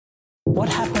What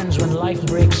happens when life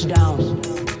breaks down?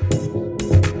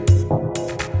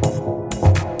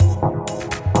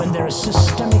 When there is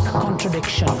systemic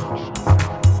contradiction.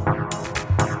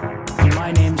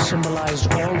 My name symbolized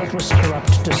all that was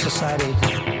corrupt to society.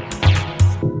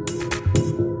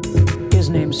 His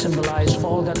name symbolized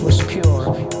all that was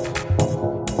pure.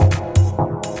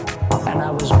 And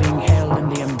I was being held in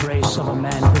the embrace of a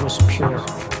man who was pure.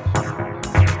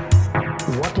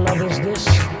 What love is this?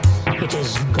 It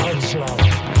is God's love.